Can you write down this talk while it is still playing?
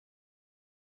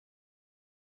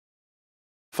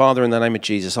Father, in the name of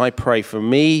Jesus, I pray for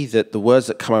me that the words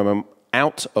that come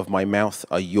out of my mouth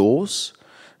are yours.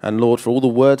 And Lord, for all the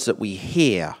words that we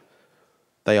hear,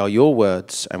 they are your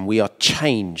words, and we are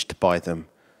changed by them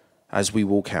as we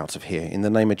walk out of here. In the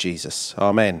name of Jesus,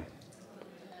 amen.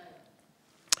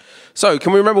 So,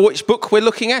 can we remember which book we're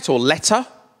looking at, or letter?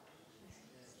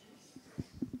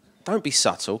 Don't be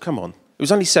subtle, come on. It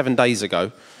was only 7 days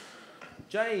ago.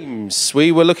 James,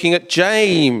 we were looking at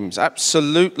James,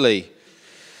 absolutely.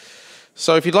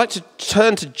 So if you'd like to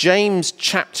turn to James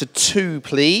chapter 2,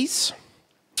 please.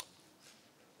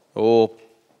 Or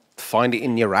find it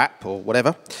in your app or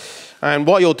whatever. And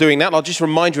while you're doing that, I'll just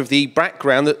remind you of the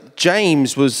background that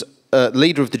James was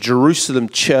leader of the Jerusalem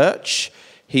church.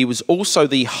 He was also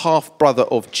the half-brother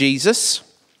of Jesus.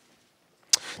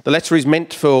 The letter is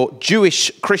meant for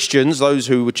Jewish Christians, those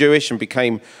who were Jewish and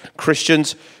became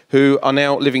Christians, who are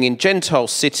now living in Gentile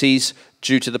cities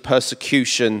due to the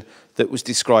persecution that was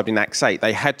described in Acts 8.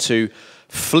 They had to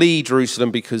flee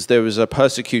Jerusalem because there was a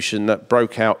persecution that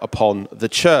broke out upon the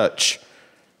church.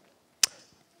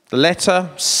 The letter,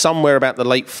 somewhere about the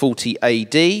late 40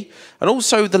 AD. And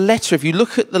also the letter, if you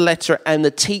look at the letter and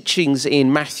the teachings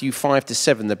in Matthew 5 to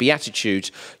 7, the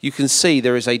Beatitudes, you can see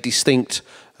there is a distinct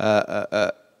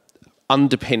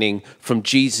underpinning from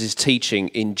Jesus' teaching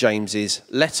in James's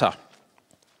letter.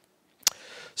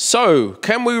 So,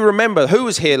 can we remember, who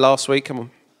was here last week? Come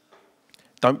on.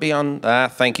 Don't be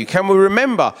thank you. Can we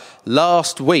remember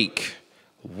last week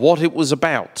what it was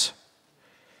about?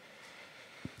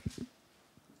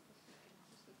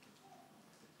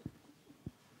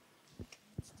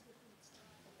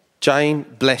 Jane,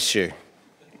 bless you.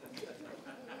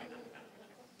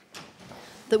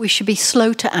 That we should be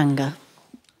slow to anger.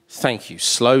 Thank you.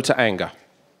 Slow to anger.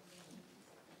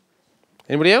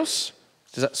 Anybody else?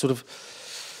 Does that sort of...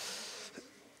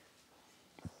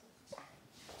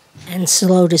 And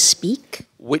slow to speak.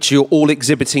 Which you're all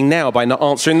exhibiting now by not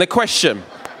answering the question.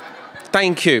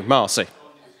 Thank you, Marcy.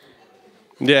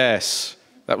 Yes,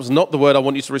 that was not the word I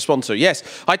want you to respond to. Yes,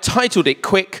 I titled it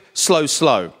Quick, Slow,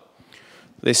 Slow.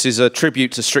 This is a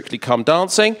tribute to Strictly Come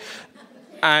Dancing,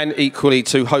 and equally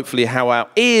to hopefully how our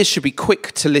ears should be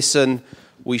quick to listen,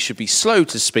 we should be slow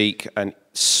to speak and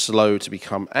slow to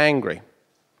become angry.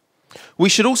 We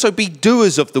should also be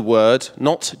doers of the word,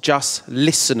 not just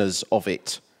listeners of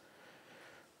it.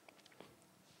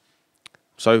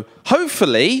 So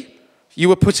hopefully you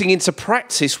were putting into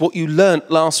practice what you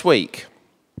learnt last week.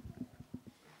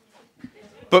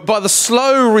 But by the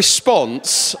slow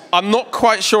response, I'm not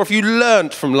quite sure if you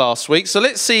learnt from last week. So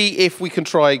let's see if we can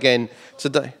try again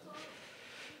today.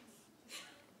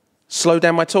 Slow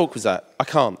down my talk, was that? I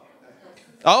can't.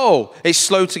 Oh, it's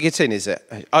slow to get in, is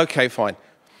it? Okay, fine.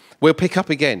 We'll pick up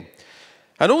again.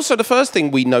 And also the first thing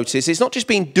we notice is not just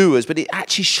being doers, but it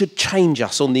actually should change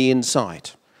us on the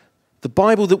inside. The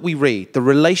Bible that we read, the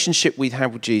relationship we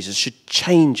have with Jesus should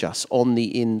change us on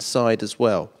the inside as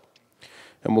well.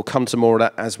 And we'll come to more of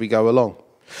that as we go along.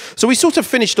 So we sort of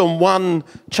finished on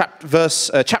chapter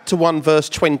 1, verse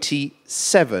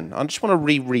 27. I just want to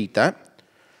reread that.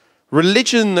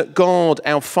 Religion that God,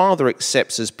 our Father,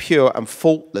 accepts as pure and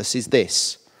faultless is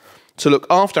this: to look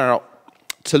after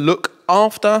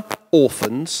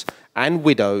orphans and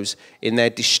widows in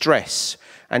their distress,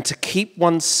 and to keep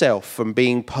oneself from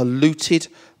being polluted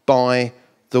by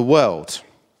the world.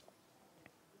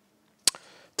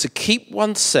 To keep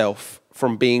oneself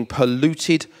from being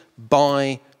polluted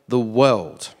by the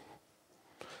world.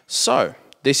 So,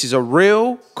 this is a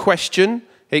real question,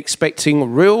 expecting a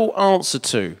real answer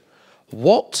to.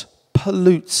 What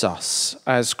pollutes us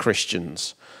as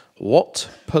Christians? What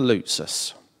pollutes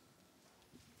us?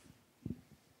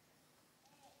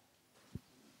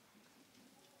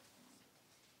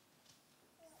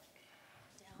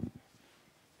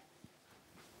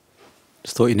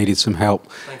 Just thought you needed some help.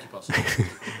 Thank you,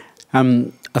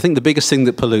 Pastor. I think the biggest thing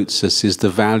that pollutes us is the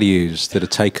values that are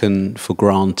taken for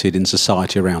granted in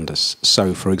society around us.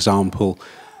 So, for example,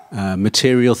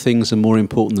 material things are more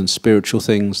important than spiritual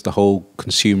things, the whole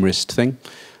consumerist thing.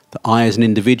 That I as an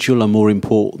individual are more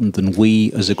important than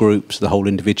we as a group, so the whole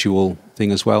individual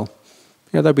thing as well.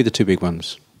 Yeah, that'd be the two big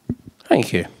ones.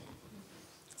 Thank you.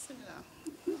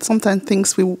 Sometimes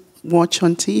things we watch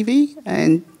on TV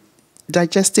and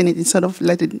digesting it instead of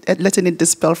letting it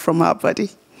dispel from our body.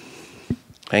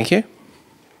 Thank you.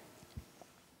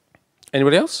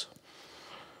 Anybody else?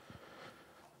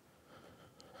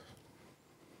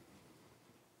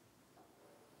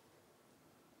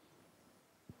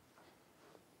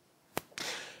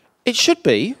 It should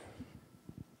be.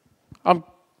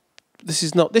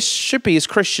 This should be, as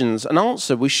Christians, an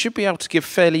answer we should be able to give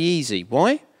fairly easy.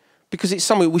 Why? because it's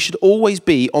something we should always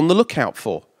be on the lookout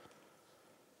for.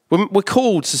 We're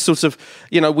called to sort of,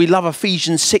 we love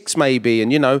Ephesians 6 maybe,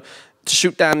 and, to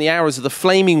shoot down the arrows of the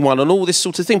flaming one and all this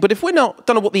sort of thing. But if we don't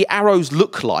know what the arrows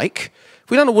look like, if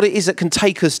we don't know what it is that can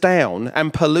take us down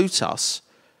and pollute us,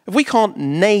 if we can't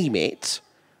name it,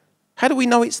 how do we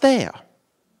know it's there?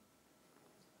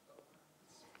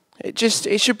 It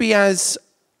should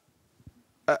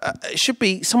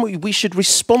be something we should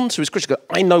respond to as Christians.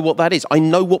 I know what that is. I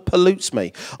know what pollutes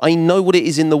me. I know what it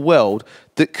is in the world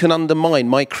that can undermine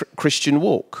my Christian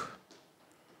walk.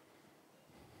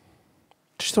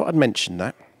 Just thought I'd mention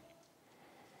that.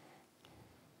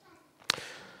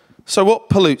 So what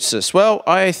pollutes us? Well,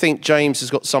 I think James has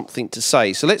got something to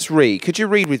say. So let's read. Could you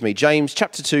read with me? James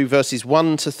chapter 2, verses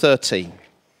 1 to 13.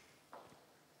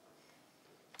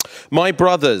 My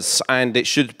brothers, and it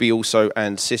should be also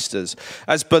and sisters,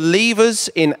 as believers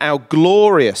in our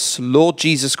glorious Lord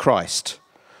Jesus Christ,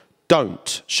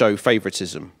 don't show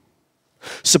favouritism.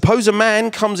 Suppose a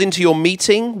man comes into your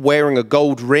meeting wearing a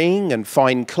gold ring and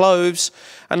fine clothes,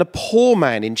 and a poor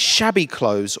man in shabby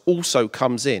clothes also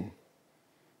comes in.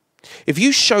 If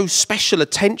you show special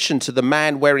attention to the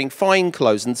man wearing fine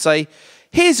clothes and say,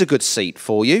 "Here's a good seat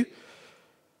for you,"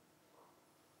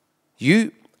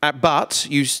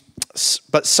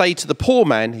 but say to the poor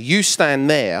man, "You stand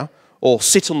there," or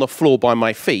 "Sit on the floor by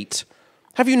my feet,"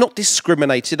 have you not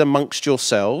discriminated amongst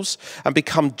yourselves and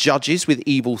become judges with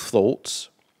evil thoughts?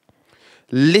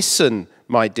 Listen,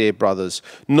 my dear brothers,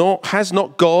 has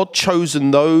not God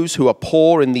chosen those who are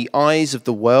poor in the eyes of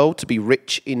the world to be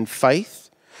rich in faith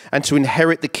and to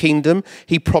inherit the kingdom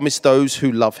he promised those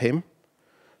who love him?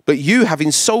 But you have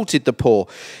insulted the poor.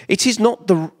 Is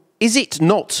it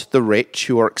not the rich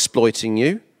who are exploiting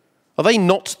you? Are they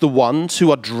not the ones who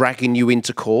are dragging you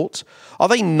into court? Are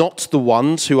they not the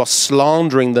ones who are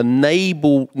slandering the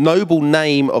noble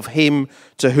name of him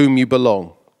to whom you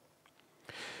belong?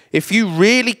 If you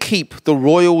really keep the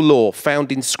royal law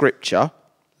found in Scripture,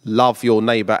 love your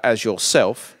neighbour as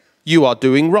yourself, you are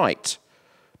doing right.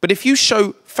 But if you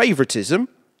show favouritism,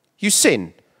 you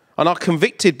sin and are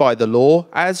convicted by the law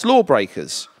as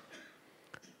lawbreakers.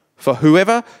 For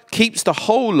whoever keeps the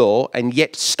whole law and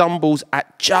yet stumbles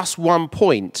at just one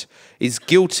point is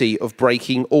guilty of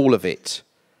breaking all of it.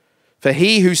 For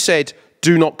he who said,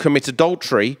 "Do not commit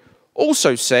adultery,"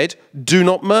 also said, "Do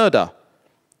not murder."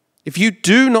 If you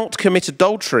do not commit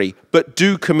adultery, but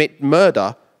do commit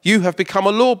murder, you have become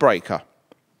a lawbreaker.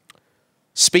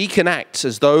 Speak and act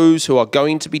as those who are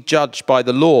going to be judged by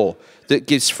the law that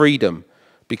gives freedom,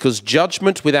 because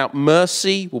judgment without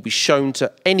mercy will be shown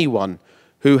to anyone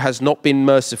who has not been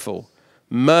merciful.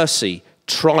 Mercy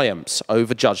triumphs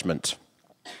over judgment.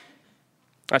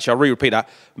 Actually, I'll repeat that.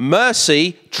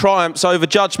 Mercy triumphs over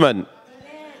judgment.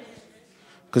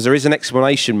 Because there is an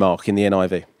exclamation mark in the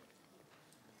NIV.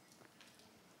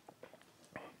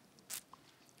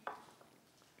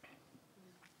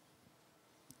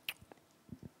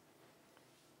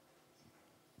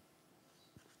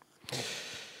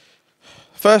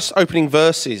 First opening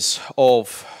verses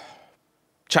of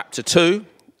chapter 2.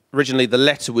 Originally, the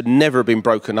letter would never have been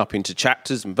broken up into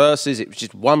chapters and verses. It was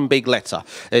just one big letter.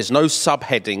 There's no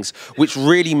subheadings, which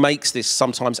really makes this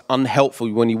sometimes unhelpful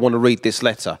when you want to read this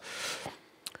letter.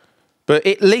 But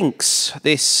it links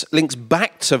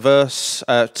back to verse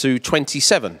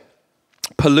 27,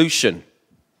 pollution.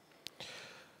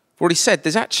 I've already said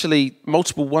there's actually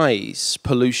multiple ways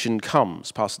pollution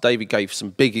comes. Pastor David gave some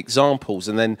big examples,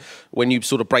 and then when you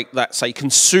sort of break that, say,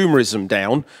 consumerism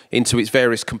down into its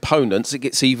various components,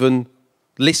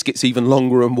 list gets even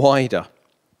longer and wider.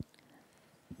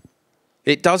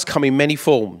 It does come in many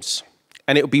forms,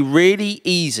 and it would be really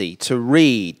easy to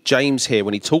read James here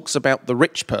when he talks about the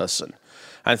rich person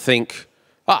and think,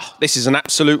 this is an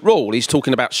absolute rule. He's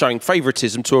talking about showing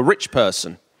favouritism to a rich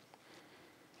person.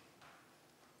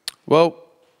 Well,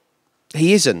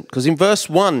 he isn't, because in verse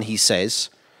 1 he says,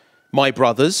 "My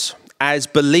brothers, as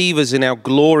believers in our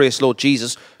glorious Lord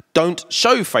Jesus, don't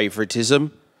show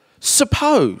favouritism.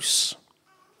 Suppose,"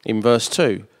 in verse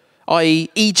 2, i.e.,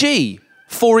 e.g.,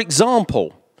 for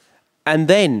example. And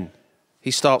then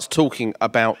he starts talking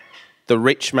about the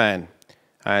rich man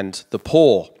and the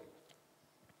poor.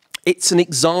 It's an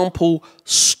example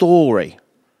story.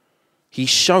 He's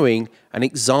showing an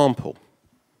example,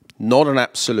 not an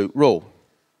absolute rule.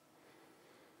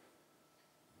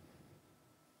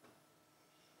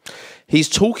 He's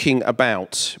talking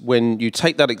about, when you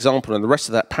take that example and the rest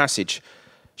of that passage,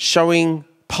 showing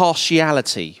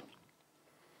partiality.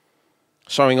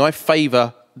 Showing I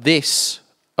favour this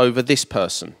over this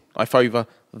person. I favour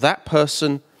that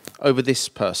person over this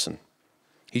person.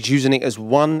 He's using it as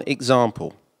one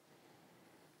example.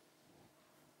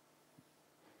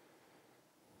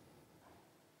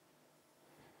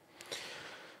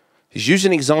 He's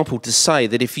using an example to say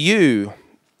that if you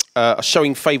are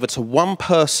showing favour to one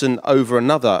person over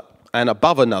another and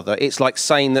above another, it's like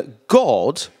saying that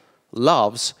God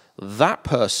loves that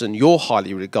person you're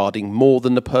highly regarding more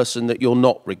than the person that you're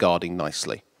not regarding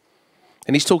nicely.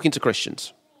 And he's talking to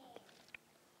Christians.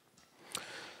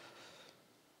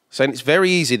 Saying it's very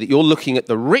easy that you're looking at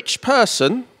the rich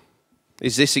person,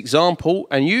 is this example,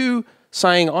 and you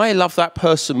saying, I love that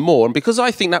person more, and because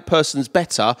I think that person's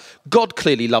better, God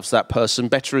clearly loves that person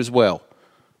better as well,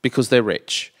 because they're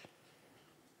rich.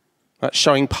 That's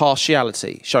showing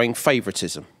partiality, showing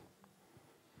favouritism.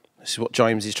 This is what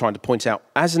James is trying to point out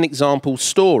as an example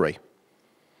story.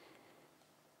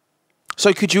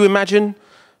 So could you imagine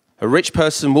a rich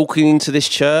person walking into this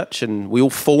church and we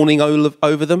all fawning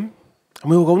over them?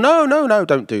 And we all go, no, no, no,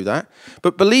 don't do that.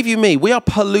 But believe you me, we are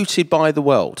polluted by the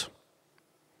world.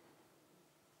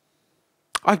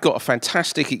 I've got a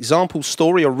fantastic example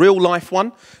story, a real life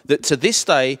one, that to this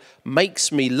day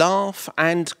makes me laugh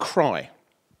and cry.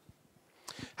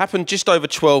 Happened just over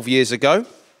 12 years ago.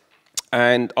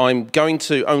 And I'm going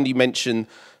to only mention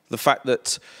the fact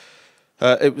that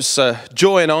it was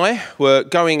Joy and I were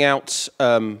going out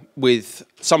with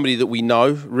somebody that we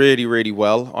know really, really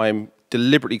well. I'm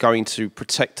deliberately going to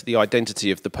protect the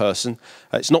identity of the person.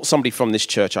 It's not somebody from this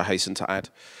church, I hasten to add.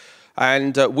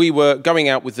 And we were going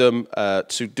out with them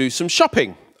to do some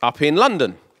shopping up in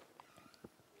London.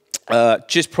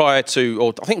 Just prior to,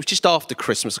 or I think it was just after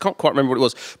Christmas, I can't quite remember what it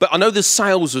was, but I know the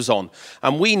sales was on,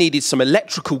 and we needed some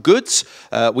electrical goods.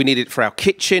 We needed it for our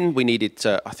kitchen. We needed,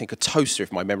 I think, a toaster,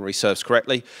 if my memory serves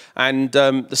correctly. And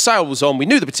the sale was on. We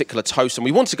knew the particular toaster, and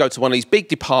we wanted to go to one of these big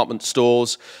department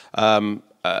stores.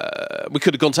 We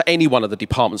could have gone to any one of the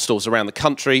department stores around the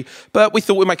country, but we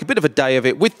thought we'd make a bit of a day of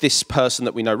it with this person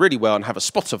that we know really well and have a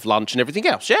spot of lunch and everything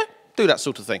else, yeah? Do that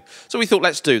sort of thing. So we thought,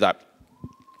 let's do that.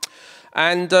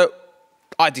 And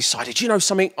I decided, you know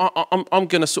something, I'm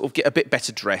going to sort of get a bit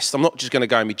better dressed. I'm not just going to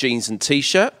go in my jeans and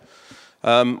T-shirt.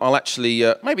 I'll actually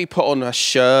maybe put on a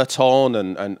shirt on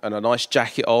and a nice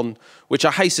jacket on, which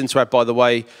I hasten to add, by the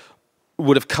way,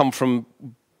 would have come from,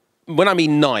 when I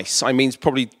mean nice, I mean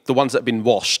probably the ones that have been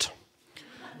washed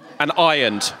and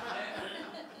ironed.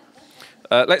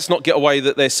 Let's not get away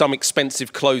that there's some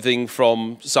expensive clothing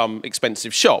from some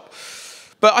expensive shop.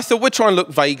 But I thought we'd try and look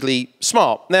vaguely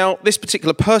smart. Now, this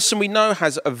particular person we know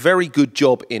has a very good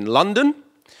job in London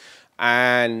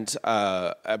and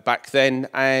back then,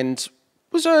 and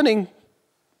was earning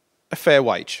a fair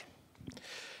wage.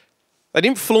 They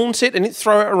didn't flaunt it, they didn't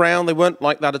throw it around, they weren't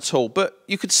like that at all. But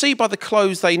you could see by the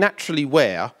clothes they naturally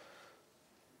wear,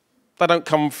 they don't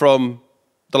come from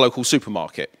the local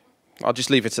supermarket. I'll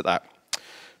just leave it at that.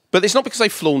 But it's not because they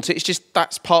flaunt it, it's just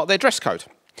that's part of their dress code.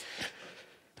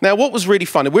 Now, what was really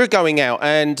funny, we were going out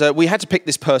and we had to pick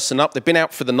this person up. They'd been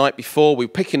out for the night before. We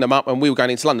were picking them up and we were going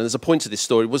into London. There's a point to this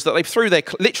story, was that they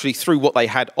literally threw what they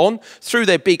had on, threw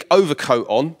their big overcoat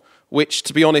on, which,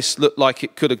 to be honest, looked like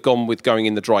it could have gone with going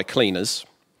in the dry cleaners.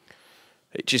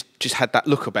 It just had that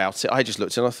look about it. I just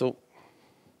looked and I thought,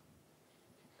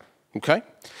 okay.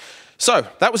 So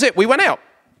that was it. We went out.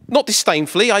 Not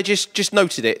disdainfully, I just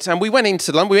noted it. And we went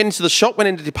into London, we went into the shop, went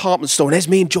into the department store, and there's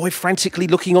me and Joy frantically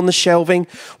looking on the shelving,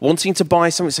 wanting to buy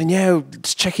something, saying, yeah,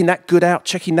 just checking that good out,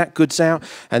 checking that goods out.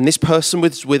 And this person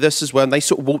was with us as well, and they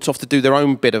sort of walked off to do their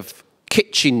own bit of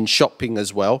kitchen shopping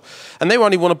as well. And they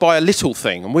only want to buy a little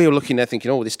thing. And we were looking there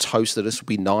thinking, oh, this toaster, this would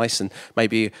be nice, and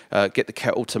maybe get the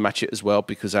kettle to match it as well,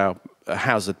 because our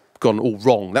house had gone all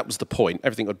wrong. That was the point.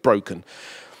 Everything had broken.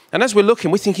 And as we're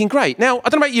looking, we're thinking, great. Now, I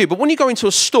don't know about you, but when you go into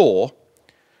a store,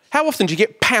 how often do you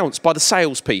get pounced by the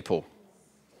salespeople?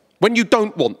 When you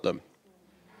don't want them.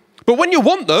 But when you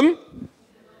want them,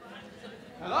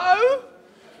 hello?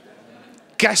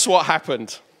 Guess what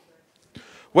happened?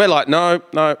 We're like, no,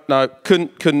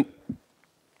 couldn't.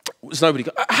 There's nobody.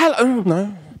 Hello,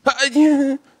 no.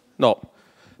 Yeah. Not.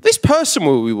 This person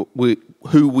who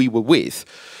we were with,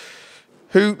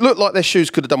 who looked like their shoes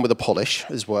could have done with a polish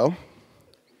as well,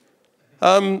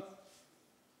 as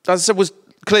I said, was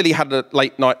clearly had a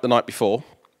late night the night before.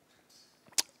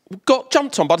 Got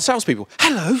jumped on by the salespeople.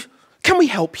 Hello, can we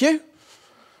help you?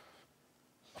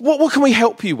 What can we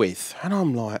help you with? And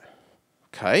I'm like,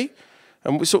 okay.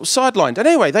 And we sort of sidelined. And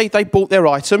anyway, they bought their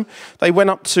item. They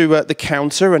went up to the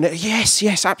counter and, yes,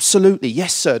 absolutely.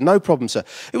 Yes, sir. No problem, sir.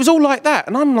 It was all like that.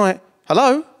 And I'm like,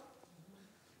 hello?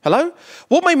 Hello?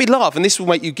 What made me laugh, and this will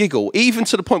make you giggle, even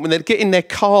to the point when they're getting their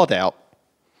card out,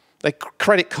 their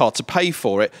credit card to pay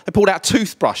for it, they pulled out a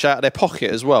toothbrush out of their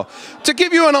pocket as well. To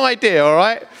give you an idea, all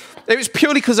right? It was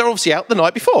purely because they were obviously out the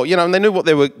night before, you know, and they knew what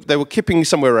they were kipping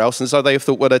somewhere else, and so they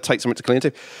thought, well, they'd take something to clean it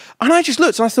too. And I just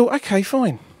looked and I thought, okay,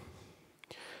 fine.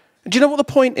 And do you know what the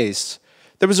point is?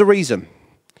 There was a reason.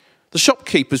 The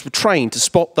shopkeepers were trained to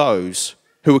spot those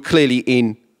who were clearly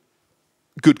in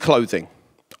good clothing,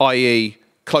 i.e.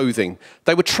 clothing.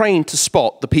 They were trained to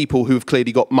spot the people who have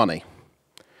clearly got money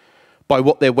by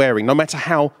what they're wearing, no matter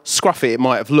how scruffy it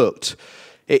might have looked.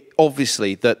 It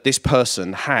obviously that this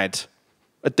person had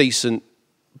a decent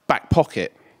back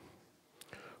pocket.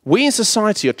 We in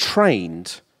society are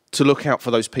trained to look out for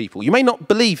those people. You may not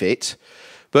believe it,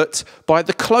 but by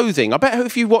the clothing, I bet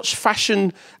if you watch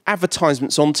fashion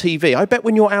advertisements on TV, I bet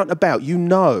when you're out and about, you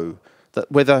know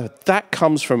that whether that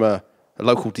comes from a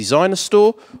local designer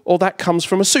store or that comes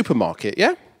from a supermarket,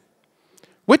 yeah?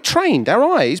 We're trained, our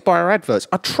eyes by our adverts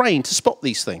are trained to spot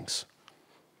these things.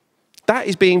 That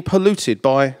is being polluted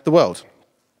by the world.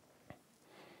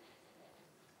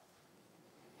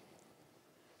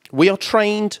 We are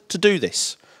trained to do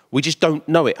this. We just don't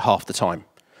know it half the time.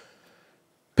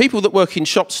 People that work in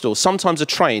shop stores sometimes are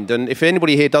trained, and if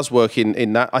anybody here does work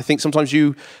in that, I think sometimes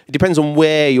it depends on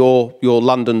where your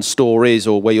London store is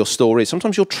or where your store is.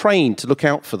 Sometimes you're trained to look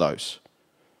out for those.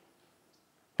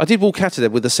 I did walk out of there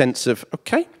with a sense of,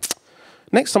 okay,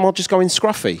 next time I'll just go in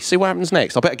scruffy, see what happens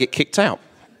next. I better get kicked out.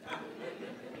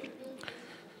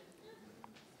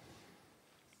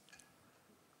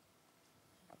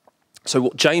 So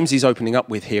what James is opening up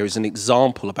with here is an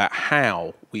example about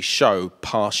how we show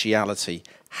partiality,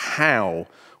 how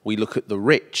we look at the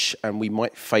rich and we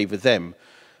might favour them.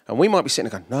 And we might be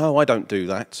sitting there going, no, I don't do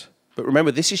that. But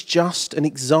remember, this is just an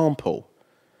example.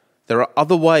 There are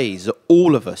other ways that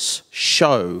all of us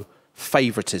show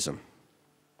favouritism.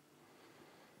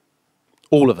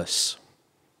 All of us.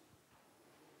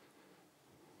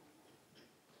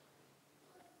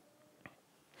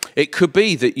 It could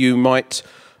be that you might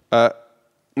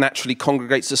naturally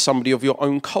congregate to somebody of your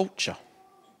own culture,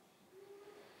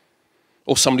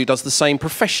 or somebody who does the same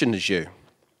profession as you.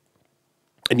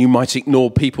 And you might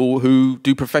ignore people who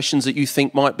do professions that you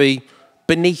think might be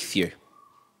beneath you.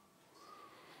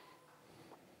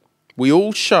 We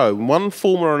all show, in one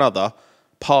form or another,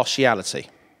 partiality.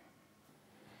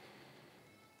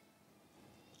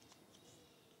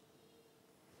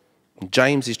 And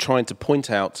James is trying to point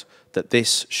out that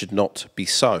this should not be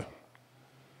so.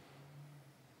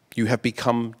 You have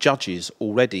become judges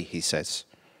already, he says,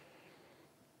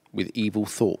 with evil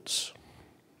thoughts.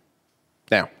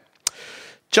 Now,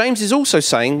 James is also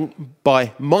saying,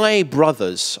 by my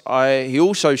brothers, he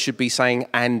also should be saying,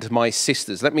 and my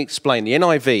sisters. Let me explain. The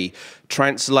NIV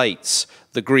translates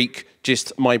the Greek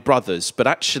just my brothers, but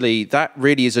actually that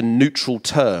really is a neutral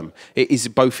term. It is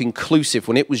both inclusive.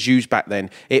 When it was used back then,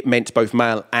 it meant both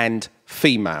male and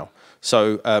female.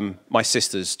 So my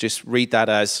sisters, just read that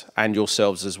as, and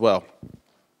yourselves as well.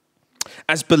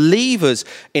 As believers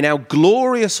in our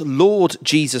glorious Lord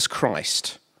Jesus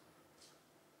Christ,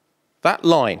 that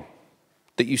line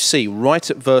that you see right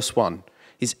at verse 1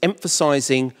 is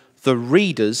emphasizing the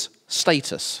reader's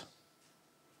status.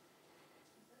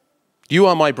 You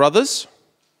are my brothers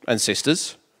and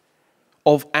sisters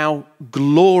of our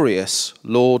glorious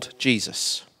Lord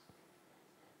Jesus.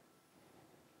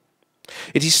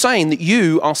 It is saying that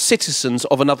you are citizens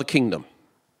of another kingdom.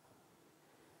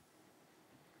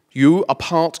 You are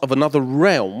part of another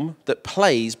realm that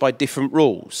plays by different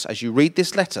rules. As you read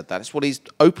this letter, that is what his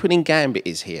opening gambit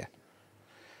is here.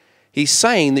 He's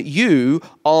saying that you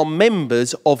are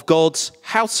members of God's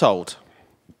household.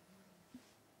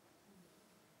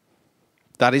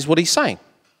 That is what he's saying.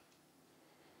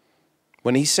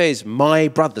 When he says, my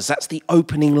brothers, that's the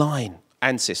opening line,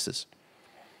 and sisters.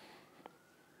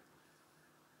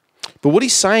 But what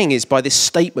he's saying is, by this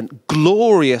statement,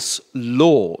 glorious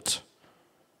Lord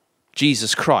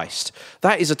Jesus Christ,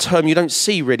 that is a term you don't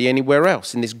see really anywhere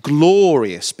else, in this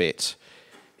glorious bit,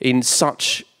 in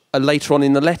such a later on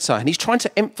in the letter. And he's trying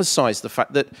to emphasize the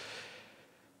fact that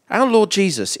our Lord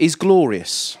Jesus is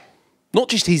glorious. Not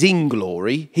just he's in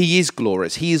glory, he is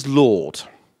glorious, he is Lord.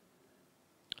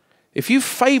 If you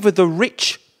favour the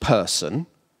rich person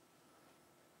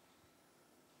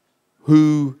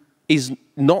who is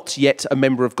not yet a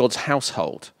member of God's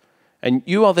household, and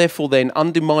you are therefore then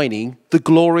undermining the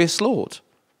glorious Lord.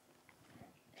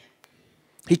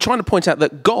 He's trying to point out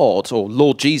that God, or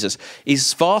Lord Jesus,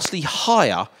 is vastly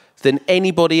higher than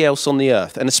anybody else on the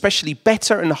earth, and especially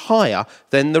better and higher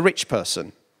than the rich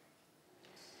person.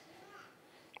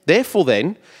 Therefore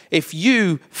then, if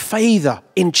you favour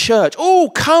in church, oh,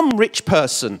 come rich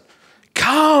person,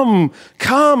 come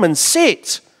and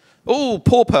sit. Oh,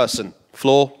 poor person,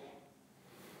 floor.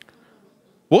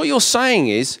 What you're saying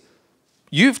is,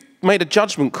 you've made a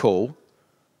judgment call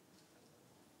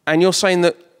and you're saying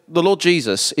that the Lord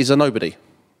Jesus is a nobody.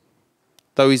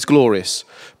 though he's glorious,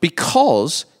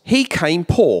 because he came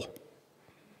poor.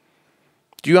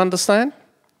 Do you understand?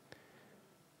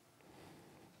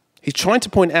 He's trying to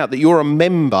point out that you're a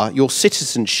member, your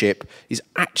citizenship is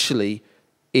actually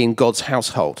in God's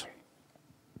household.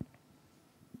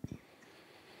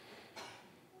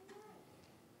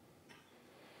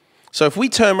 So if we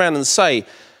turn around and say,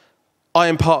 I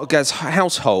am part of God's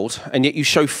household, and yet you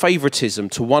show favouritism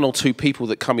to one or two people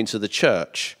that come into the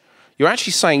church, you're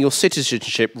actually saying your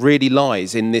citizenship really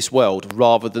lies in this world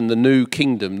rather than the new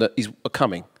kingdom that is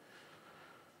coming.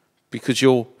 Because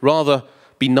you'll rather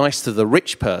be nice to the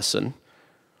rich person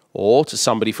or to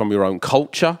somebody from your own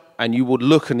culture, and you would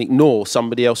look and ignore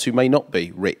somebody else who may not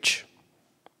be rich.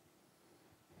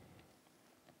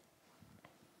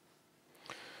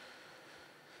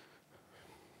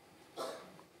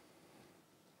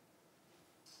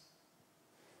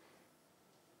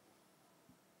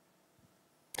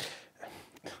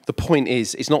 The point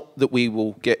is, it's not that we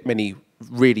will get many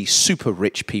really super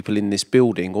rich people in this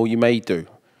building, or you may do,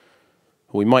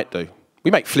 or we might do. We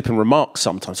make flippant remarks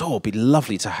sometimes. Oh, it'd be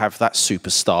lovely to have that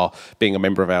superstar being a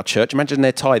member of our church. Imagine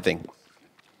their tithing.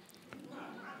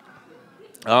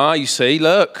 Ah, you see,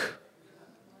 look.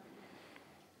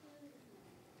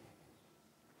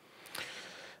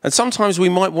 And sometimes we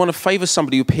might want to favour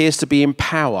somebody who appears to be in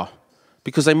power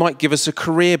because they might give us a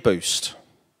career boost,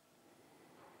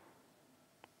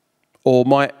 or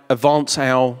might advance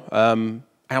our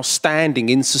standing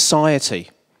in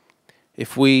society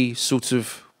if we sort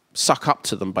of suck up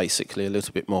to them basically a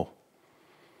little bit more.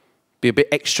 Be a bit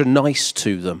extra nice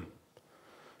to them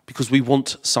because we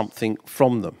want something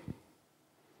from them.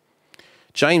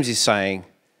 James is saying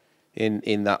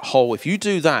in that whole, if you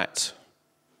do that,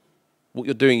 what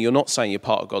you're doing, you're not saying you're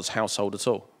part of God's household at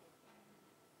all.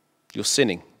 You're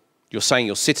sinning. You're saying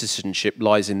your citizenship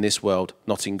lies in this world,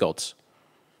 not in God's.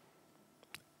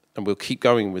 And we'll keep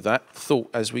going with that thought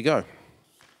as we go.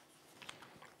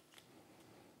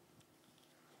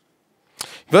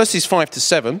 Verses 5 to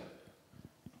 7,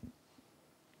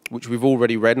 which we've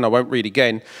already read, and I won't read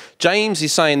again. James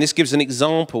is saying this gives an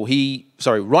example.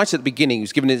 Right at the beginning,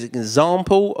 he's given an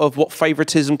example of what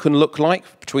favouritism can look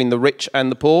like between the rich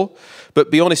and the poor. But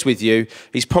be honest with you,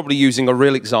 he's probably using a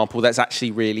real example that's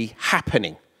actually really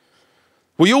happening.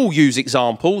 We all use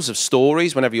examples of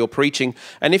stories whenever you're preaching,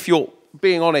 and if you're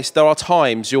being honest, there are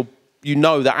times you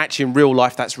know that actually in real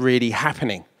life that's really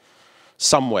happening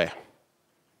somewhere.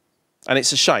 And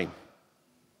it's a shame.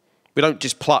 We don't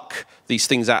just pluck these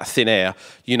things out of thin air.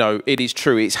 You know, it is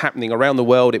true. It's happening around the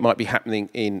world. It might be happening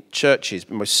in churches,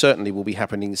 but most certainly will be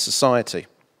happening in society.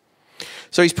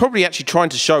 So he's probably actually trying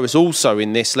to show us also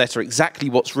in this letter exactly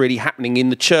what's really happening in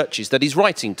the churches that he's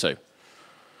writing to.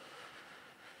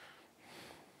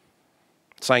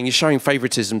 Saying you're showing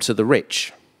favouritism to the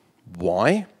rich.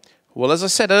 Why? Well, as I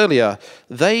said earlier,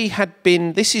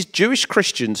 this is Jewish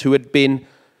Christians who had been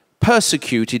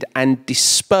persecuted and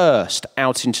dispersed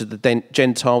out into the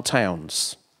Gentile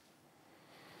towns.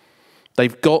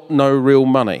 They've got no real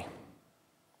money.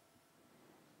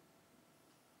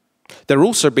 They're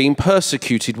also being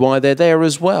persecuted while they're there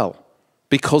as well,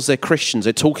 because they're Christians.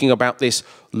 They're talking about this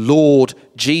Lord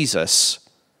Jesus,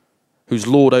 who's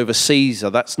Lord over Caesar.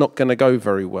 That's not going to go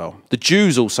very well. The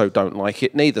Jews also don't like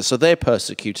it neither, so they're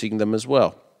persecuting them as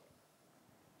well.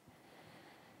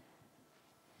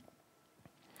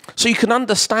 So you can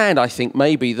understand, I think,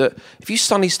 maybe that if you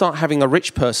suddenly start having a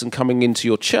rich person coming into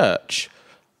your church,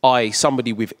 i.e.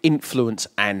 somebody with influence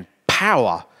and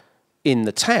power in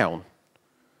the town,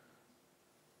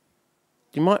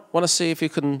 you might want to see if you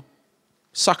can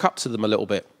suck up to them a little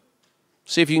bit.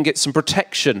 See if you can get some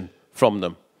protection from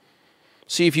them.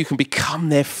 See if you can become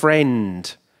their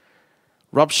friend.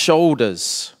 Rub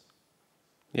shoulders.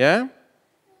 Yeah?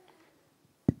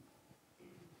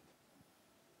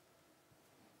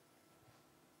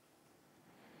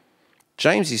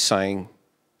 James is saying,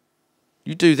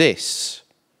 you do this.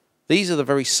 These are the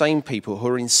very same people who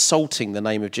are insulting the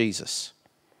name of Jesus.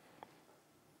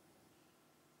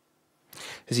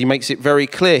 As he makes it very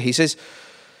clear, he says,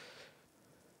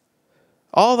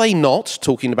 are they not,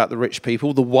 talking about the rich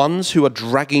people, the ones who are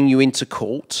dragging you into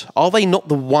court? Are they not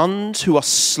the ones who are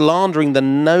slandering the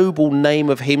noble name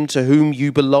of him to whom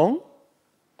you belong?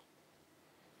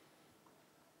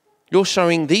 You're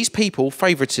showing these people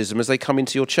favouritism as they come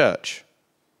into your church.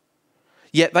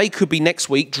 Yet they could be next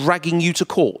week dragging you to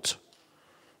court.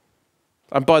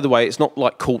 And by the way, it's not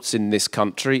like courts in this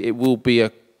country. It will be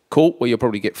a court where you'll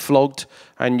probably get flogged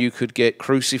and you could get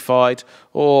crucified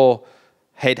or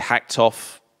head hacked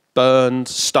off, burned,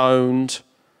 stoned.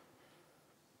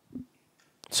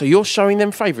 So you're showing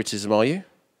them favouritism, are you?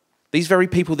 These very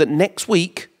people that next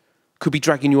week could be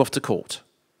dragging you off to court.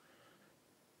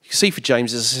 You see, for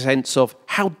James, there's a sense of,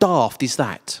 how daft is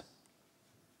that?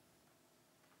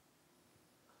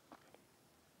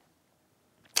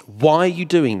 Why are you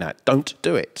doing that? Don't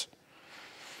do it.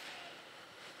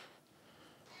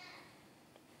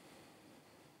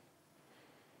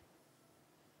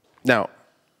 Now,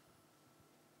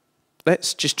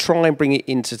 let's just try and bring it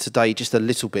into today just a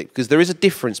little bit, because there is a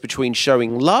difference between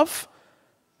showing love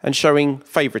and showing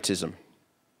favouritism.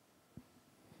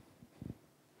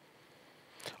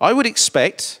 I would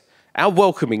expect our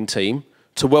welcoming team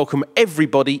to welcome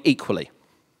everybody equally.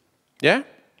 Yeah?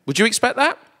 Would you expect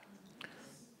that?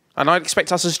 And I'd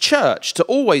expect us as church to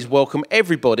always welcome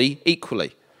everybody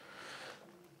equally.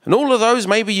 And all of those,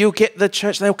 maybe you'll get the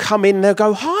church, they'll come in, they'll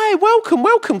go, hi, welcome,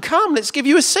 welcome, come, let's give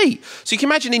you a seat. So you can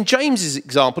imagine in James's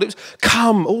example, it was,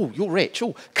 come, oh, you're rich,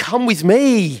 oh, come with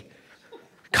me.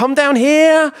 Come down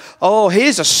here. Oh,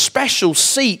 here's a special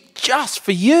seat just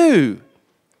for you.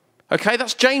 Okay,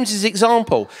 that's James's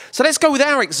example. So let's go with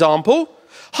our example.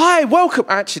 Hi, welcome.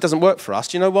 Actually, it doesn't work for us.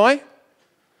 Do you know why?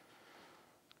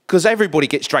 Because everybody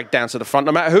gets dragged down to the front,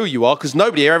 no matter who you are, because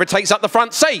nobody here ever takes up the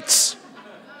front seats.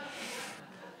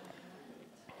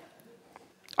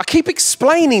 I keep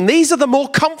explaining, these are the more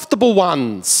comfortable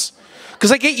ones, because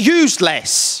they get used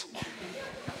less.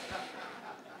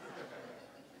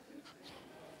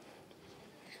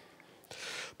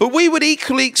 But we would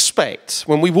equally expect,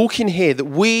 when we walk in here, that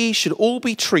we should all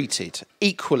be treated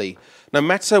equally, no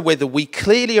matter whether we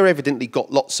clearly or evidently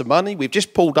got lots of money, we've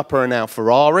just pulled up in our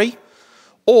Ferrari,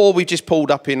 or we've just pulled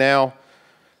up in our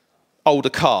older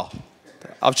car.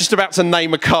 I was just about to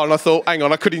name a car, and I thought, hang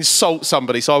on, I could insult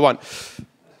somebody, so I won't.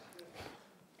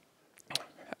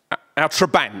 Our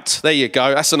Trabant, there you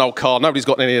go, that's an old car, nobody's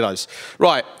got any of those.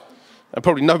 Right, and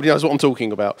probably nobody knows what I'm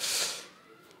talking about.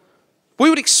 We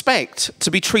would expect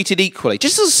to be treated equally.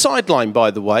 Just as a sideline,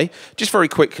 by the way, just very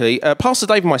quickly, Pastor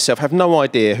Dave and myself have no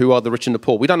idea who are the rich and the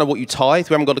poor. We don't know what you tithe,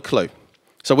 we haven't got a clue.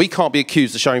 So we can't be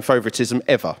accused of showing favouritism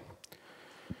ever.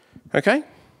 Okay?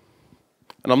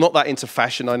 And I'm not that into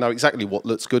fashion, I know exactly what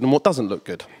looks good and what doesn't look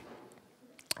good,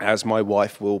 as my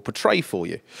wife will portray for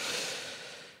you.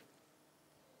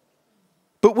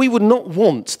 But we would not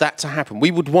want that to happen.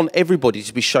 We would want everybody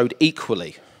to be showed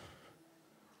equally.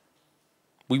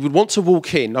 We would want to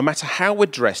walk in, no matter how we're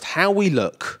dressed, how we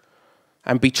look,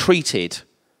 and be treated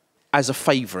as a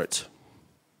favourite.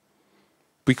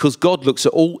 Because God looks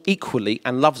at all equally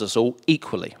and loves us all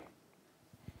equally.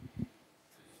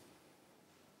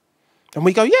 And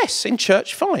we go, yes, in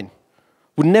church, fine.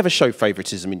 Would never show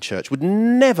favouritism in church. Would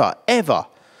never, ever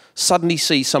suddenly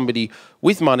see somebody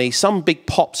with money, some big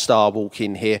pop star walk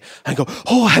in here and go,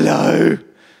 oh, hello.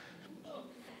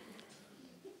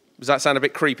 Does that sound a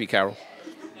bit creepy, Carol?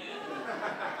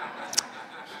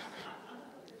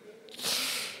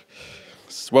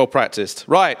 It's well practiced.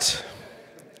 Right.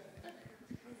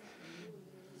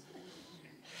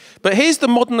 But here's the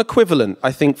modern equivalent,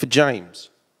 I think, for James.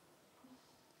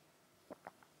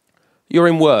 You're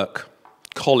in work,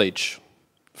 college,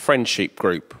 friendship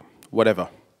group, whatever.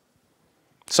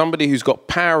 Somebody who's got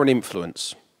power and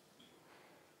influence.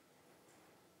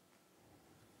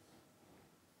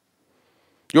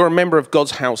 You're a member of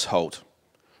God's household.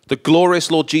 The glorious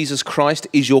Lord Jesus Christ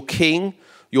is your King,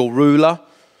 your ruler,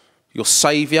 your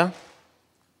Saviour,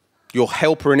 your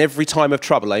helper in every time of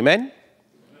trouble. Amen?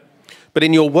 But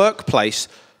in your workplace,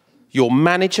 your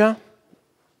manager,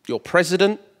 your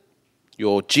president,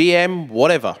 your GM,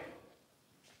 whatever.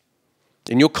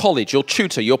 In your college, your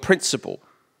tutor, your principal.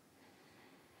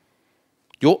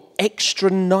 You're extra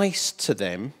nice to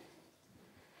them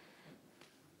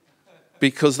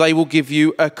because they will give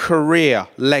you a career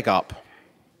leg up.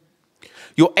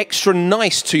 You're extra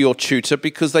nice to your tutor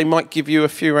because they might give you a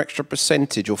few extra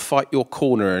percentage or fight your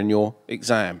corner in your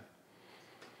exam.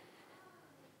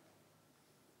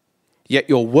 Yet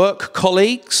your work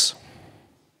colleagues,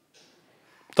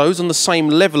 those on the same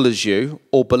level as you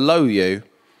or below you,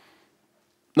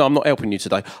 no, I'm not helping you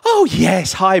today. Oh,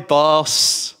 yes, hi,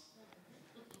 boss.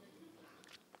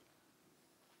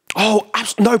 Oh,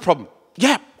 no problem.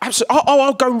 Yeah, absolutely. Oh,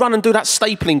 I'll go and run and do that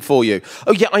stapling for you.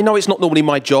 Oh, yeah, I know it's not normally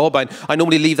my job, and I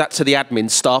normally leave that to the admin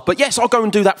staff, but yes, I'll go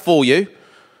and do that for you.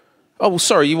 Oh, well,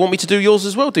 sorry, you want me to do yours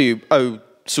as well, do you? Oh,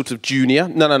 sort of junior?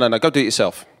 No, go do it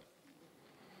yourself.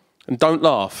 And don't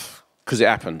laugh, because it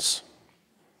happens.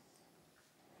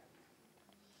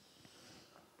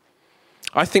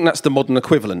 I think that's the modern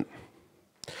equivalent.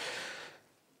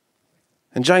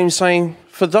 And James saying,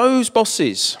 for those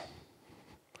bosses,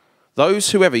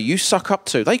 those whoever you suck up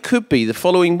to, they could be the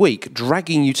following week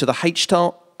dragging you to the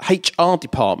HR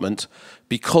department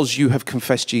because you have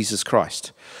confessed Jesus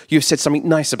Christ. You've said something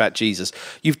nice about Jesus.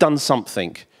 You've done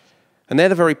something. And they're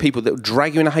the very people that will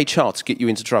drag you into HR to get you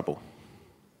into trouble.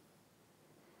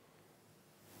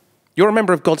 You're a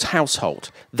member of God's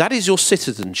household. That is your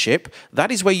citizenship.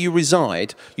 That is where you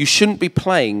reside. You shouldn't be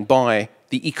playing by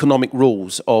the economic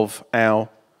rules of our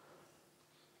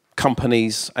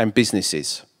companies and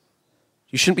businesses.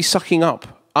 You shouldn't be sucking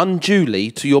up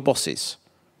unduly to your bosses.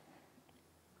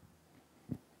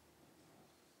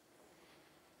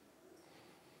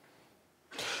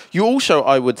 You also,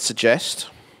 I would suggest,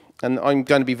 and I'm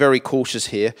going to be very cautious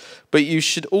here, but you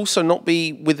should also not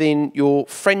be within your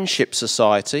friendship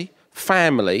society,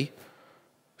 family,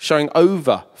 showing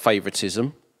over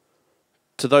favouritism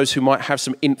to those who might have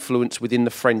some influence within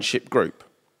the friendship group.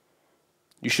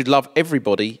 You should love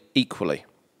everybody equally.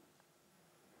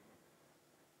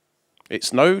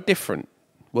 It's no different.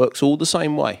 Works all the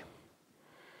same way.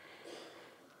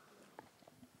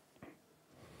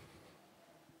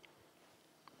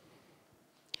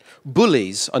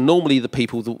 Bullies are normally the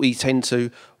people that we tend to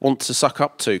want to suck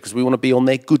up to because we want to be on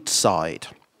their good side.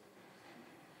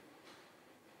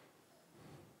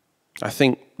 I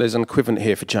think there's an equivalent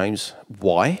here for James.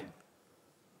 Why?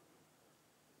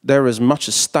 They're as much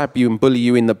as stab you and bully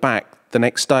you in the back the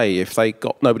next day if they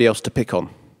got nobody else to pick on.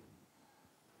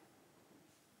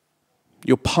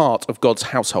 You're part of God's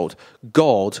household.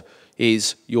 God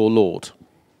is your Lord.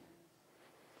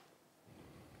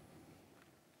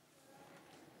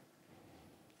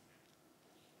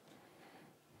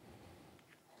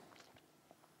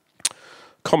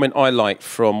 Comment I liked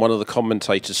from one of the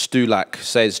commentators, Stulak,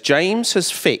 says, James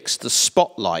has fixed the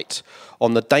spotlight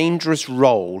on the dangerous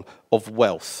role of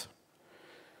wealth.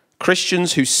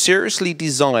 Christians who seriously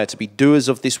desire to be doers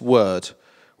of this word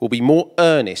will be more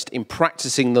earnest in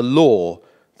practicing the law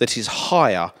that is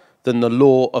higher than the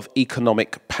law of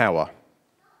economic power.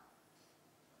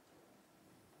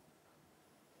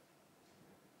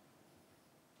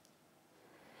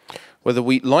 Whether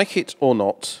we like it or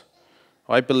not,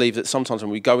 I believe that sometimes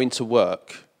when we go into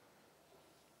work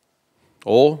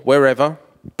or wherever,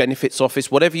 benefits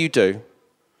office, whatever you do,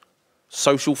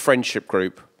 social friendship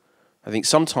group, I think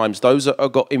sometimes those that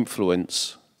have got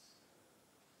influence,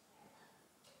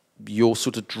 you'll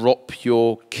sort of drop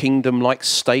your kingdom-like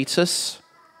status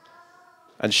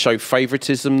and show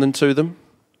favouritism to them.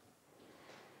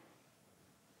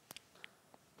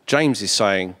 James is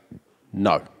saying,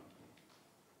 no.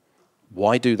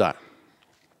 Why do that?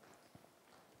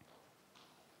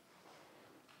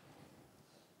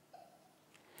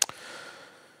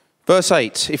 Verse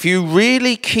 8, if you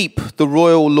really keep the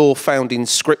royal law found in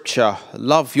Scripture,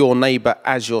 love your neighbour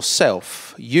as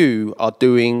yourself, you are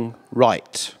doing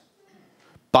right.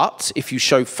 But if you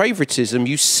show favouritism,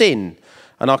 you sin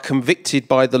and are convicted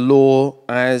by the law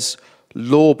as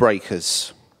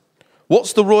lawbreakers.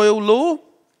 What's the royal law?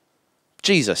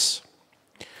 Jesus.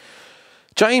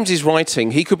 James is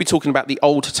writing, he could be talking about the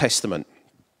Old Testament.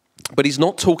 But he's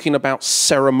not talking about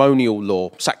ceremonial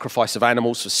law, sacrifice of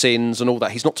animals for sins and all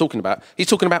that. He's talking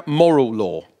about moral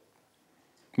law.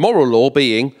 Moral law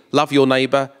being love your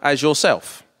neighbour as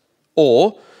yourself.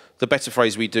 Or, the better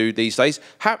phrase we do these days,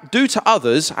 do to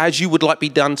others as you would like be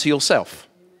done to yourself.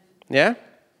 Yeah?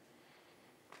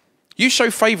 You show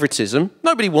favouritism.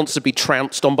 Nobody wants to be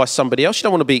trounced on by somebody else. You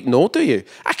don't want to be ignored, do you?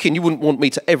 Akin, you wouldn't want me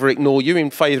to ever ignore you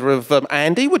in favour of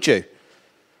Andy, would you?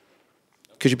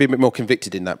 Could you be a bit more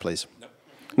convicted in that, please?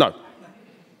 No.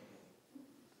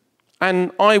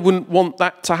 And I wouldn't want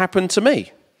that to happen to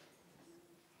me.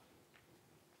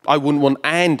 I wouldn't want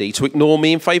Andy to ignore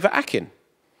me in favour of Akin.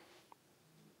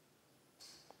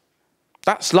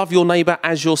 That's love your neighbour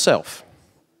as yourself.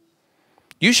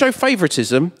 You show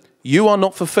favouritism, you are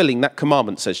not fulfilling that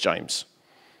commandment, says James.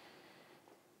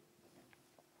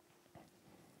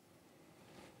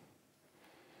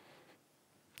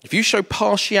 If you show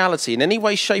partiality in any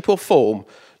way, shape or form,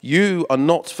 you are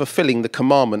not fulfilling the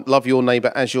commandment, love your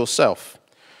neighbour as yourself.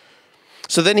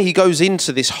 So then he goes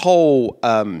into this whole,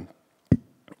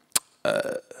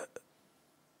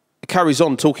 carries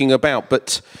on talking about,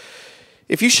 but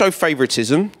if you show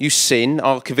favouritism, you sin,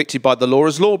 are convicted by the law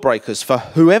as lawbreakers. For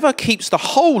whoever keeps the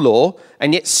whole law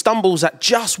and yet stumbles at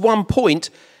just one point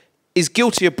is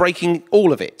guilty of breaking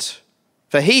all of it.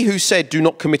 For he who said, do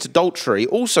not commit adultery,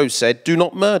 also said, do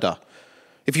not murder.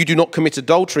 If you do not commit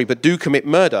adultery, but do commit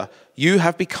murder, you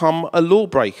have become a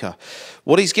lawbreaker.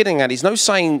 What he's getting at is no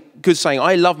saying,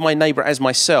 I love my neighbour as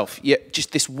myself, yet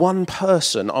just this one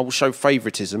person I will show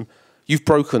favouritism. You've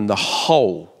broken the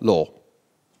whole law.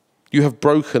 You have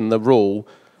broken the rule,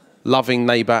 loving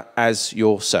neighbour as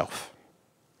yourself.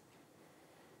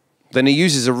 Then he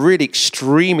uses a really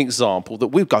extreme example that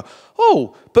we'd go,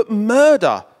 oh, but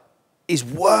murder is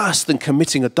worse than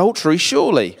committing adultery,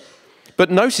 surely.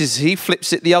 But notice he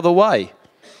flips it the other way.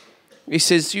 He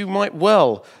says, you might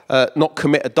well not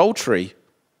commit adultery,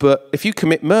 but if you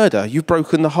commit murder, you've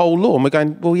broken the whole law. And we're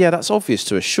going, well, yeah, that's obvious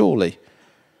to us, surely.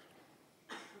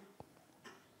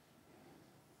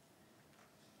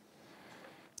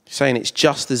 He's saying it's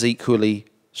just as equally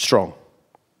strong.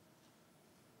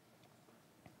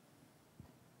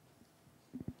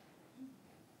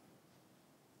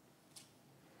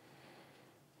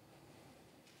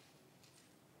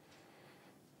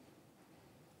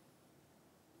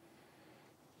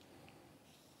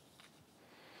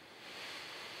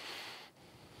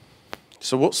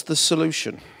 So what's the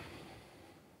solution?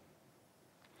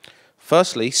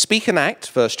 Firstly, speak and act,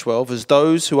 verse 12, as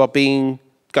those who are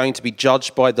going to be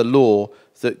judged by the law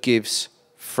that gives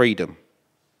freedom.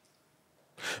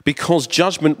 Because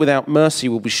judgment without mercy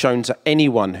will be shown to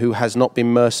anyone who has not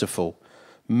been merciful.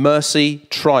 Mercy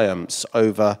triumphs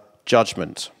over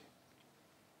judgment.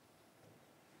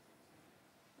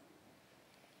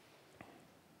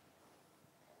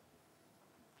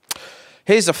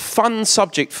 Here's a fun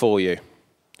subject for you.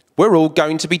 We're all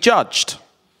going to be judged.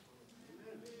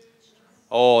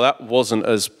 Oh, that wasn't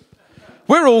as...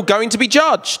 We're all going to be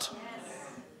judged.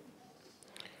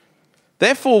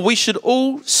 Therefore, we should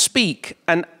all speak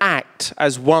and act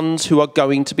as ones who are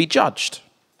going to be judged.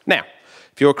 Now,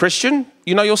 if you're a Christian,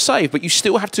 you know you're saved, but you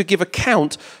still have to give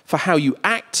account for how you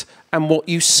act and what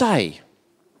you say.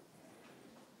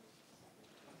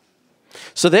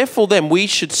 So therefore then we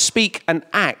should speak and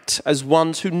act as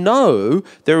ones who know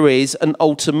there is an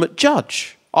ultimate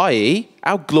judge, i.e.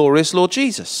 our glorious Lord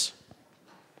Jesus.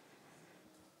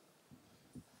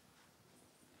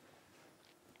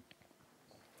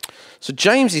 So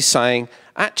James is saying,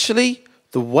 actually,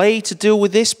 the way to deal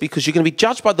with this, because you're going to be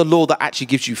judged by the law that actually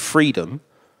gives you freedom,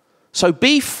 so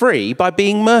be free by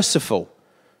being merciful,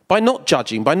 by not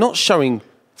judging, by not showing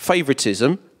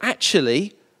favouritism,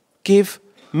 actually give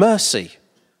mercy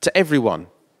to everyone.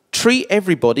 Treat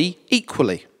everybody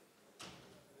equally.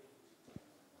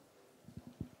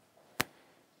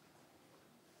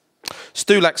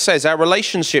 Stulak says, our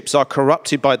relationships are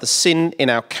corrupted by the sin in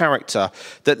our character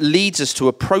that leads us to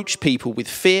approach people with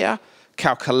fear,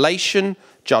 calculation,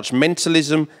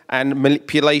 judgmentalism, and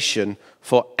manipulation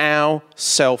for our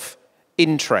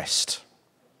self-interest.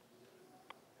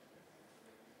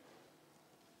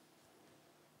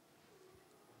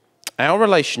 Our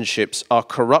relationships are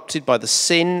corrupted by the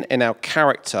sin in our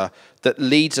character that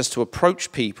leads us to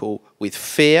approach people with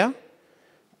fear,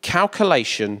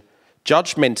 calculation,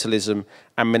 judgmentalism,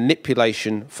 and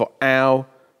manipulation for our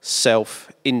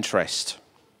self-interest.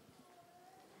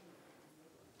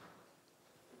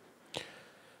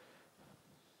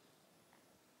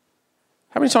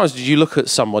 How many times did you look at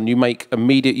someone,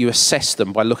 you assess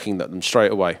them by looking at them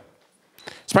straight away?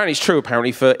 It's true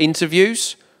for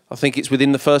interviews. I think it's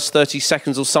within the first 30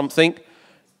 seconds or something,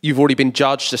 you've already been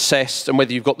judged, assessed, and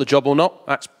whether you've got the job or not.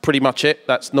 That's pretty much it.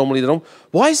 That's normally the norm.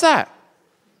 Why is that?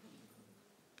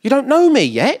 You don't know me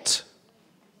yet.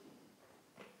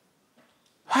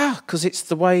 Because it's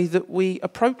the way that we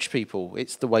approach people.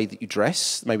 It's the way that you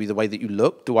dress, maybe the way that you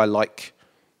look.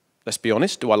 Let's be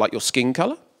honest, do I like your skin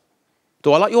colour?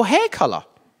 Do I like your hair colour?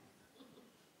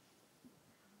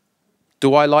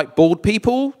 Do I like bald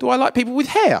people? Do I like people with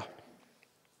hair?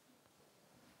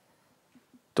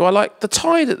 Do I like the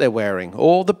tie that they're wearing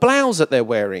or the blouse that they're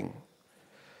wearing?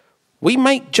 We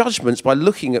make judgments by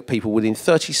looking at people within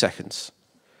 30 seconds.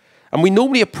 And we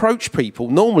normally approach people,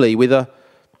 with a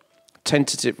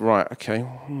tentative, right, okay,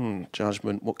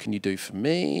 judgment, what can you do for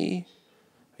me?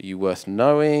 Are you worth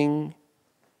knowing?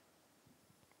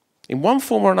 In one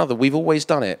form or another, we've always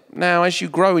done it. Now, as you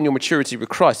grow in your maturity with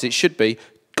Christ, it should be,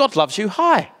 God loves you,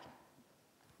 hi.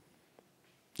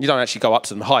 You don't actually go up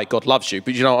to them, hi, God loves you,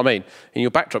 but you know what I mean? In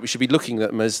your backdrop, you should be looking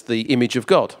at them as the image of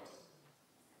God.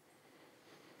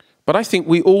 But I think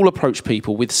we all approach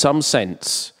people with some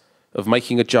sense of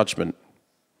making a judgment,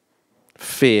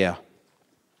 fear.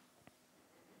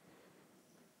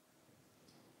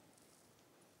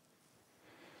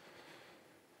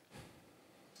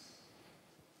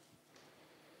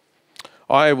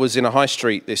 I was in a high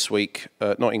street this week,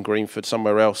 not in Greenford,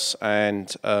 somewhere else,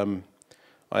 and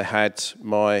I had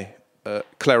my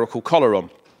clerical collar on.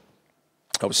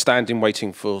 I was standing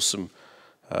waiting for some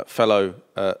fellow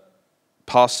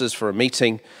pastors for a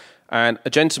meeting, and a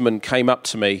gentleman came up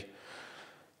to me,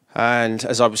 and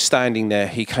as I was standing there,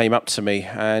 he came up to me,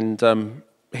 and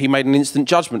he made an instant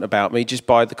judgment about me just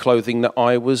by the clothing that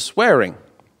I was wearing.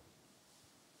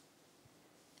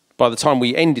 by the time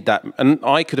we ended that, and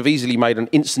I could have easily made an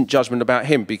instant judgment about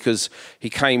him because he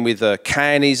came with a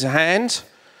can in his hand,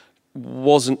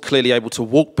 wasn't clearly able to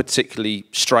walk particularly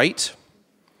straight.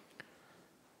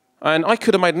 And I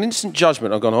could have made an instant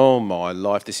judgment. I've gone, oh my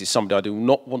life, this is somebody I do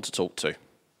not want to talk to.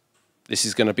 This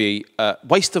is going to be a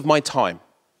waste of my time.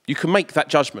 You can make that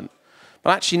judgment.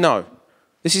 But actually, no.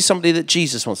 This is somebody that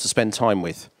Jesus wants to spend time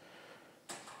with.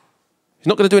 He's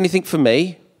not going to do anything for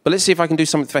me, but let's see if I can do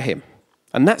something for him.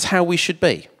 And that's how we should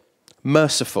be.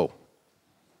 Merciful.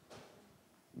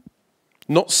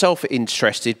 Not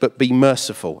self-interested, but be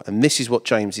merciful. And this is what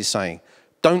James is saying.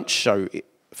 Don't show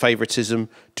favouritism.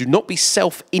 Do not be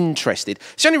self-interested.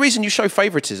 It's the only reason you show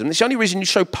favouritism, it's the only reason you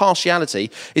show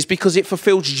partiality is because it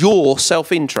fulfills your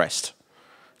self-interest,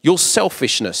 your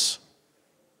selfishness.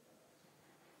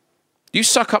 You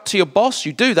suck up to your boss,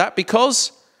 you do that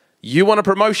because you want a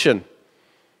promotion.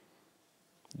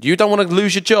 You don't want to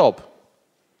lose your job.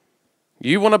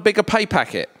 You want a bigger pay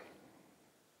packet.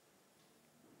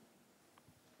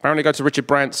 Apparently go to Richard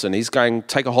Branson. He's going,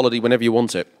 take a holiday whenever you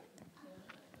want it.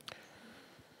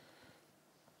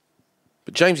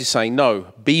 But James is saying,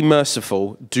 no, be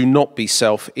merciful. Do not be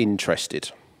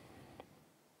self-interested.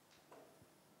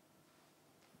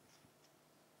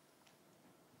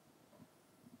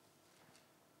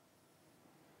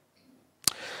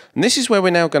 And this is where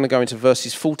we're now going to go into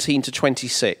verses 14 to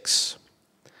 26.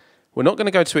 We're not going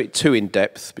to go to it too in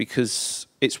depth because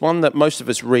it's one that most of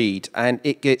us read and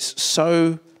it gets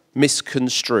so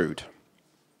misconstrued.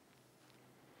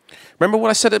 Remember what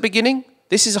I said at the beginning?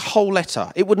 This is a whole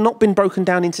letter. It would not have been broken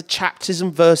down into chapters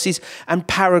and verses and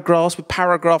paragraphs with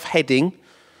paragraph heading.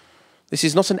 This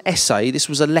is not an essay. This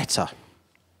was a letter.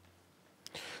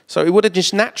 So it would have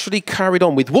just naturally carried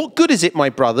on with, what good is it, my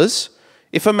brothers,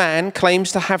 if a man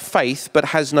claims to have faith but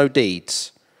has no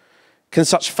deeds? Can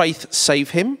such faith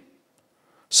save him?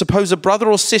 Suppose a brother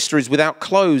or sister is without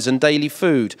clothes and daily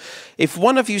food. If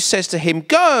one of you says to him,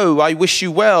 go, I wish you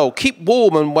well, keep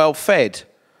warm and well fed,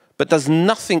 but does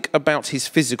nothing about his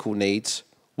physical needs,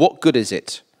 what good is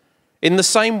it? In the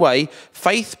same way,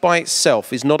 faith by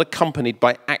itself is not accompanied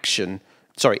by action.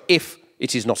 If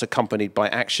it is not accompanied by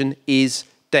action, is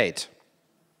dead.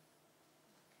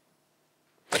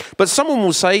 But someone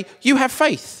will say, you have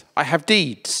faith, I have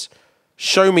deeds.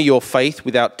 Show me your faith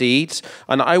without deeds,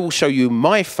 and I will show you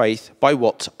my faith by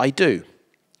what I do.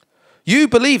 You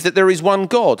believe that there is one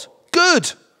God.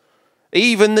 Good.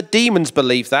 Even the demons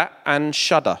believe that and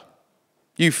shudder.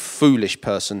 You foolish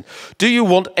person. Do you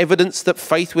want evidence that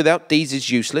faith without deeds is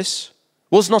useless?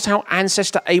 Was not our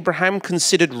ancestor Abraham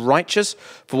considered righteous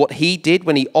for what he did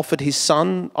when he offered his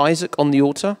son Isaac on the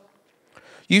altar?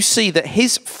 You see that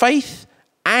his faith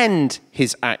and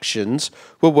his actions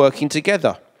were working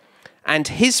together, and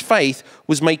his faith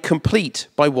was made complete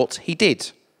by what he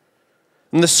did.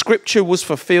 And the scripture was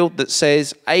fulfilled that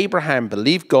says, Abraham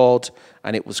believed God,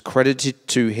 and it was credited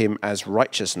to him as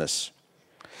righteousness.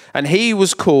 And he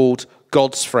was called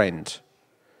God's friend.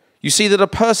 You see that a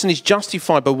person is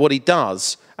justified by what he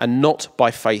does and not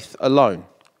by faith alone.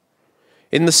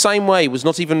 In the same way, was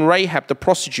not even Rahab the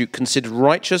prostitute considered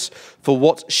righteous for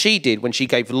what she did when she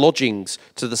gave lodgings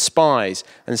to the spies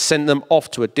and sent them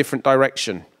off to a different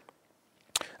direction?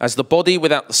 As the body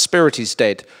without the spirit is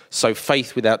dead, so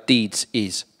faith without deeds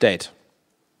is dead.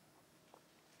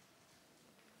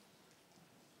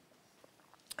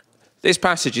 This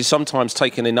passage is sometimes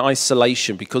taken in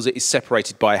isolation because it is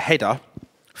separated by a header,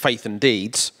 faith and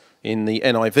deeds, in the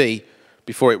NIV,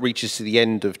 before it reaches to the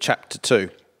end of chapter 2.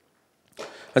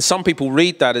 And some people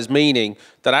read that as meaning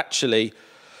that actually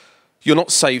you're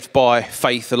not saved by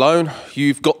faith alone.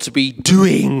 You've got to be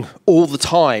doing all the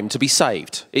time to be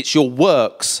saved. It's your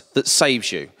works that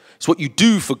saves you. It's what you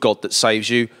do for God that saves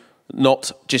you,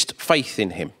 not just faith in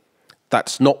him.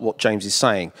 That's not what James is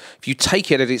saying. If you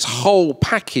take it at its whole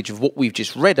package of what we've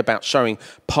just read about showing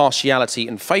partiality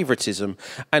and favouritism,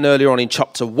 and earlier on in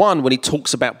chapter 1 when he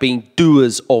talks about being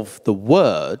doers of the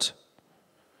word,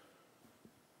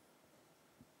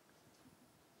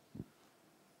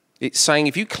 it's saying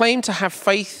if you claim to have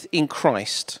faith in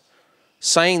Christ,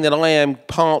 saying that I am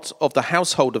part of the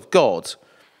household of God,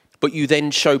 but you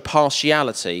then show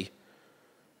partiality,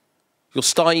 your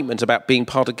statement about being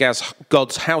part of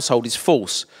God's household is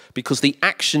false, because the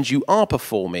actions you are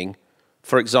performing,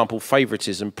 for example,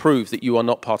 favouritism, prove that you are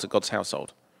not part of God's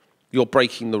household. You're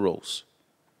breaking the rules.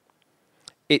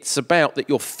 It's about that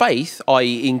your faith,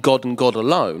 i.e. in God and God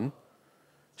alone,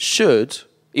 should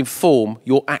inform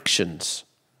your actions.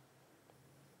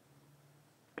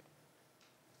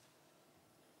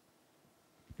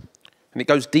 And it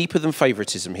goes deeper than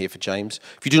favouritism here for James.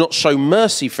 If you do not show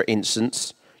mercy, for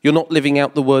instance, You're not living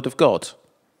out the word of God.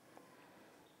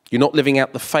 You're not living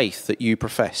out the faith that you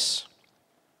profess.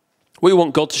 We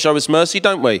want God to show us mercy,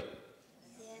 don't we?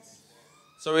 Yes.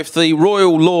 So if the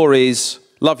royal law is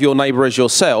love your neighbour as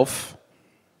yourself,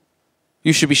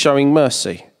 you should be showing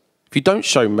mercy. If you don't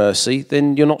show mercy,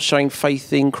 then you're not showing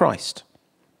faith in Christ.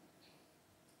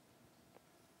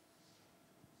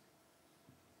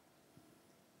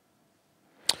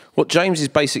 What James is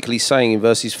basically saying in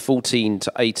verses 14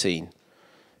 to 18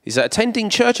 is that attending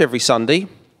church every Sunday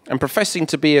and professing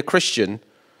to be a Christian,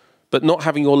 but not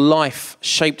having your life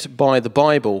shaped by the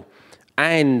Bible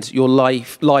and your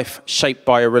life shaped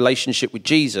by a relationship with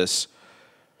Jesus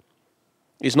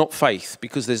is not faith,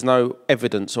 because there's no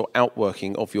evidence or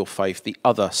outworking of your faith the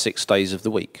other 6 days of the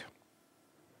week.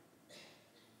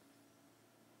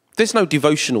 There's no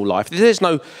devotional life. There's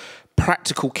no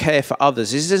practical care for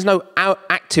others. There's no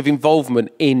active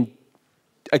involvement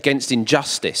against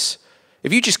injustice.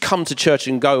 If you just come to church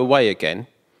and go away again,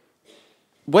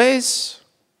 where's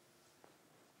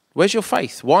your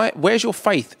faith? Where's your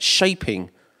faith shaping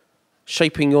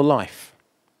your life?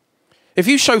 If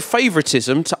you show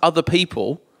favouritism to other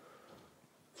people,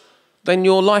 then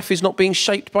your life is not being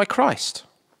shaped by Christ.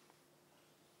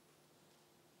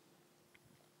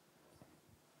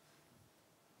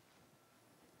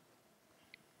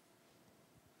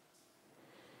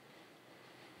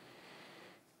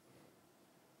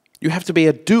 You have to be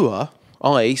a doer,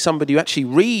 i.e. somebody who actually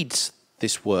reads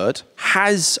this word,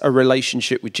 has a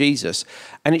relationship with Jesus,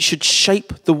 and it should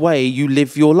shape the way you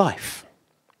live your life.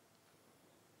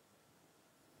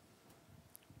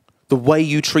 The way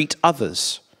you treat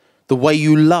others, the way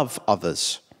you love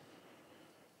others.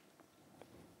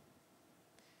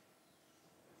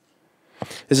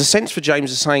 There's a sense for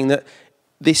James of saying that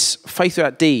this faith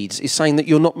without deeds is saying that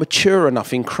you're not mature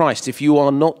enough in Christ if you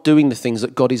are not doing the things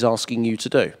that God is asking you to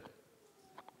do.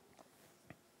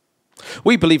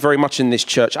 We believe very much in this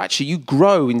church, actually you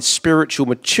grow in spiritual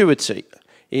maturity,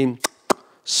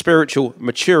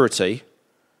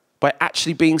 by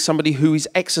actually being somebody who is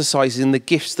exercising the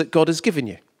gifts that God has given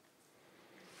you.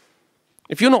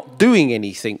 If you're not doing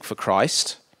anything for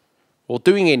Christ, or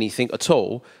doing anything at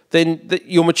all, then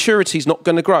your maturity is not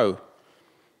going to grow.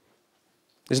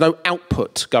 There's no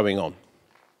output going on.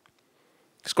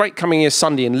 It's great coming here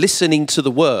Sunday and listening to the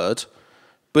word,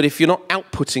 but if you're not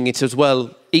outputting it as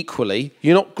well equally,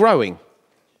 you're not growing.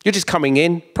 You're just coming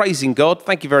in, praising God,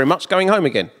 thank you very much, going home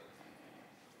again.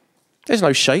 There's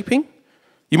no shaping.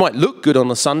 You might look good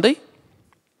on a Sunday,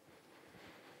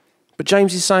 but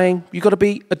James is saying you've got to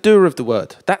be a doer of the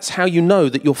word. That's how you know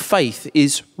that your faith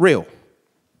is real.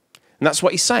 And that's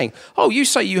what he's saying. Oh, you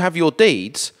say you have your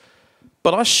deeds,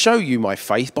 but I show you my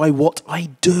faith by what I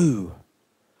do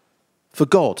for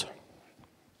God.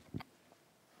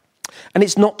 And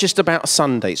it's not just about a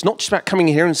Sunday. It's not just about coming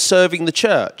here and serving the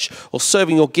church or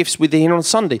serving your gifts within on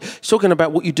Sunday. It's talking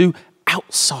about what you do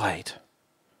outside.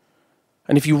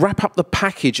 And if you wrap up the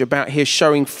package about here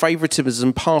showing favouritism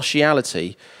and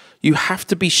partiality, you have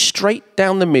to be straight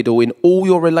down the middle in all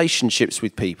your relationships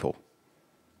with people.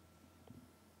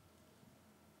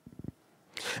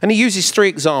 And he uses 3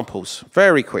 examples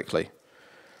very quickly.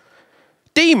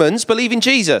 Demons believe in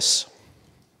Jesus.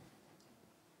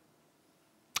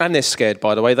 And they're scared,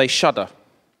 by the way. They shudder.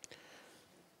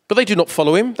 But they do not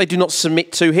follow him. They do not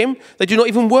submit to him. They do not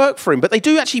even work for him. But they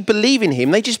do actually believe in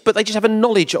him. But they just have a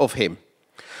knowledge of him.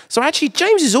 So actually,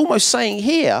 James is almost saying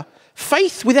here,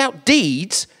 faith without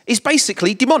deeds is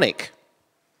basically demonic.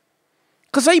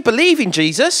 Because they believe in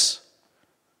Jesus,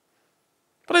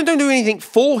 but they don't do anything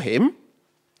for him.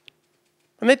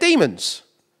 And they're demons.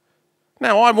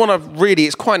 Now, I want to really,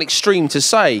 it's quite extreme to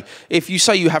say, if you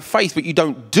say you have faith but you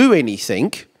don't do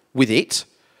anything with it,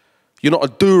 you're not a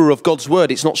doer of God's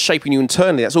word, it's not shaping you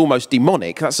internally, that's almost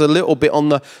demonic. That's a little bit on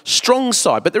the strong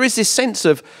side. But there is this sense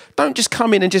of, don't just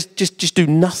come in and just do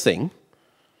nothing.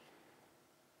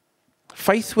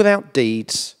 Faith without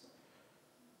deeds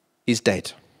is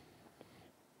dead.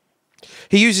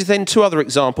 He uses then 2 other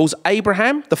examples.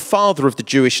 Abraham, the father of the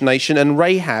Jewish nation, and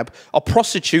Rahab, a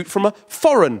prostitute from a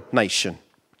foreign nation.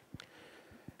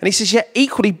 And he says, yet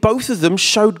equally, both of them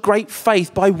showed great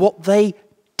faith by what they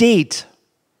did.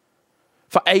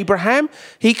 For Abraham,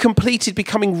 he completed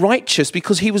becoming righteous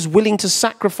because he was willing to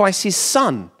sacrifice his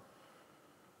son.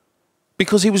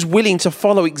 Because he was willing to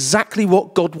follow exactly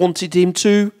what God wanted him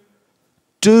to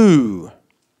do.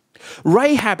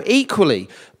 Rahab equally,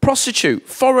 prostitute,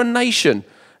 foreign nation,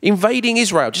 invading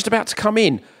Israel, just about to come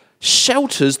in,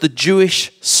 shelters the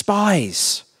Jewish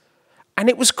spies. And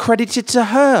it was credited to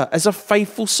her as a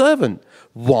faithful servant.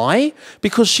 Why?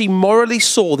 Because she morally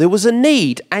saw there was a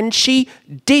need and she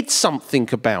did something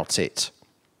about it.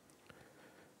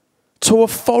 To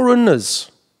foreigners,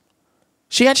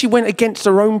 she actually went against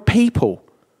her own people.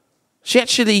 She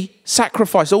actually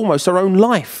sacrificed almost her own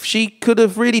life. She could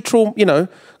have really,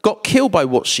 got killed by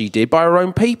what she did by her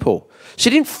own people. She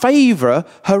didn't favour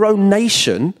her own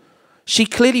nation. She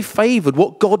clearly favoured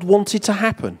what God wanted to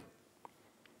happen.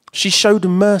 She showed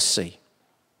mercy.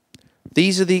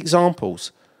 These are the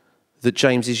examples that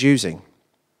James is using.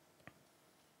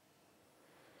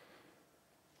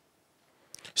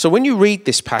 So when you read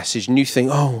this passage and you think,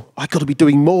 oh, I've got to be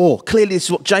doing more. Clearly this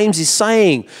is what James is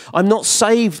saying. I'm not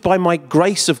saved by my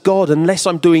grace of God unless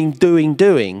I'm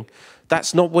doing.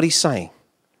 That's not what he's saying.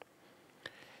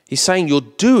 He's saying your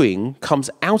doing comes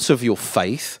out of your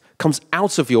faith, comes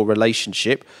out of your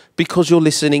relationship because you're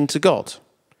listening to God.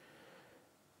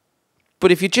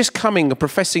 But if you're just coming and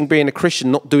professing being a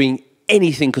Christian, not doing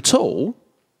anything at all,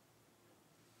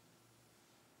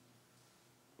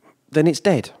 then it's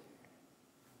dead.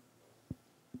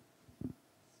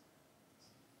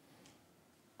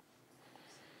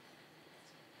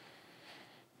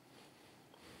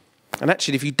 And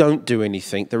actually, if you don't do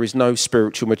anything, there is no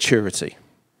spiritual maturity.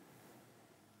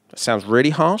 That sounds really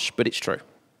harsh, but it's true.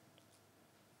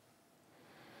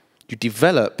 You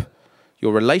develop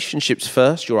your relationships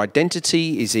first. Your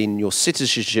identity is in your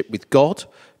citizenship with God,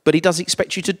 but he does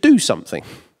expect you to do something.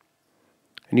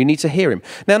 And you need to hear him.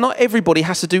 Now, not everybody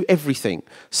has to do everything.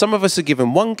 Some of us are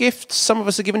given 1 gift, some of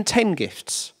us are given 10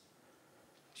 gifts.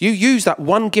 You use that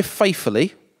 1 gift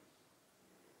faithfully,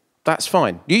 that's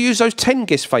fine. You use those 10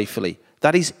 gifts faithfully,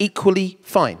 that is equally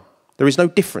fine. There is no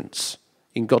difference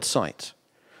in God's sight.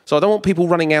 So I don't want people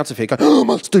running out of here going, oh, I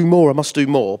must do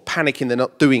more, panicking they're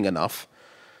not doing enough.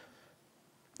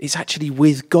 It's actually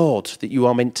with God that you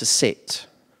are meant to sit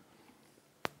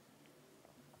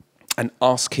and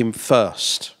ask him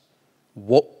first,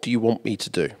 what do you want me to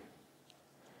do?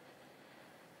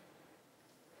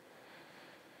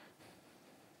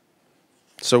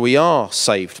 So we are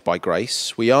saved by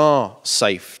grace. We are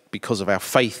saved because of our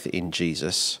faith in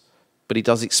Jesus. But he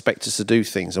does expect us to do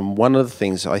things. And one of the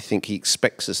things I think he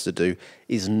expects us to do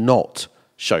is not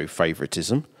show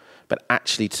favouritism, but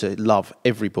actually to love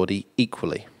everybody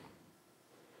equally.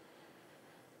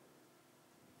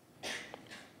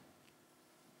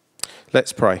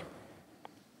 Let's pray.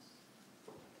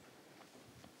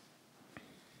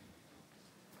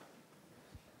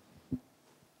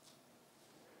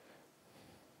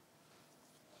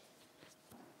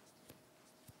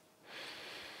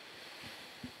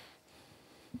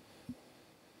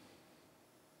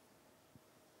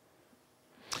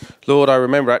 Lord, I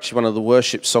remember actually one of the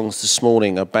worship songs this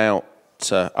morning about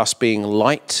us being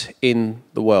light in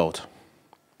the world.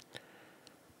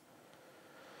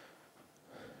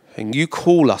 And you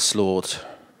call us, Lord,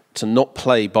 to not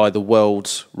play by the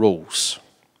world's rules,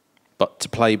 but to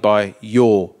play by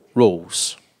your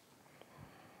rules.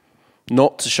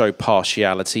 Not to show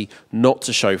partiality, not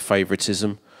to show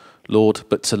favouritism, Lord,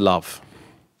 but to love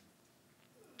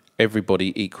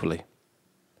everybody equally.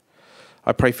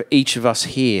 I pray for each of us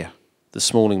here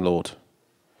this morning, Lord.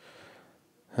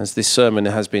 As this sermon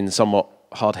has been somewhat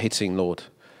hard-hitting, Lord,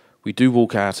 we do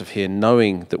walk out of here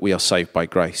knowing that we are saved by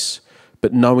grace,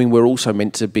 but knowing we're also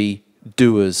meant to be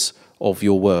doers of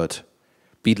your word.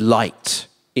 Be light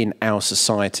in our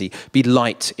society. Be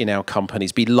light in our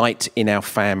companies. Be light in our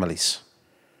families.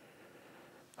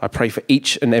 I pray for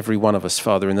each and every one of us,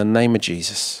 Father, in the name of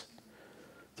Jesus,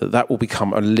 that will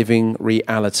become a living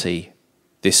reality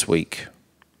this week.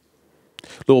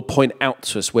 Lord, point out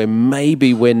to us where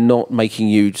maybe we're not making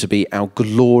you to be our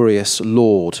glorious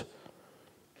Lord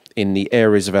in the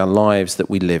areas of our lives that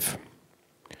we live.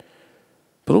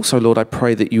 But also, Lord, I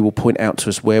pray that you will point out to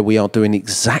us where we are doing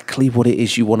exactly what it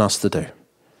is you want us to do.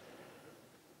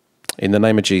 In the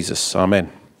name of Jesus,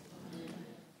 amen.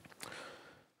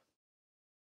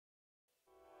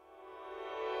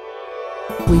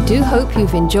 We do hope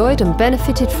you've enjoyed and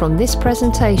benefited from this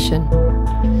presentation.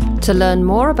 To learn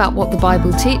more about what the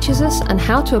Bible teaches us and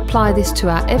how to apply this to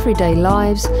our everyday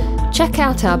lives, check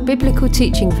out our biblical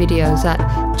teaching videos at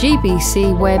gbcweb.tv.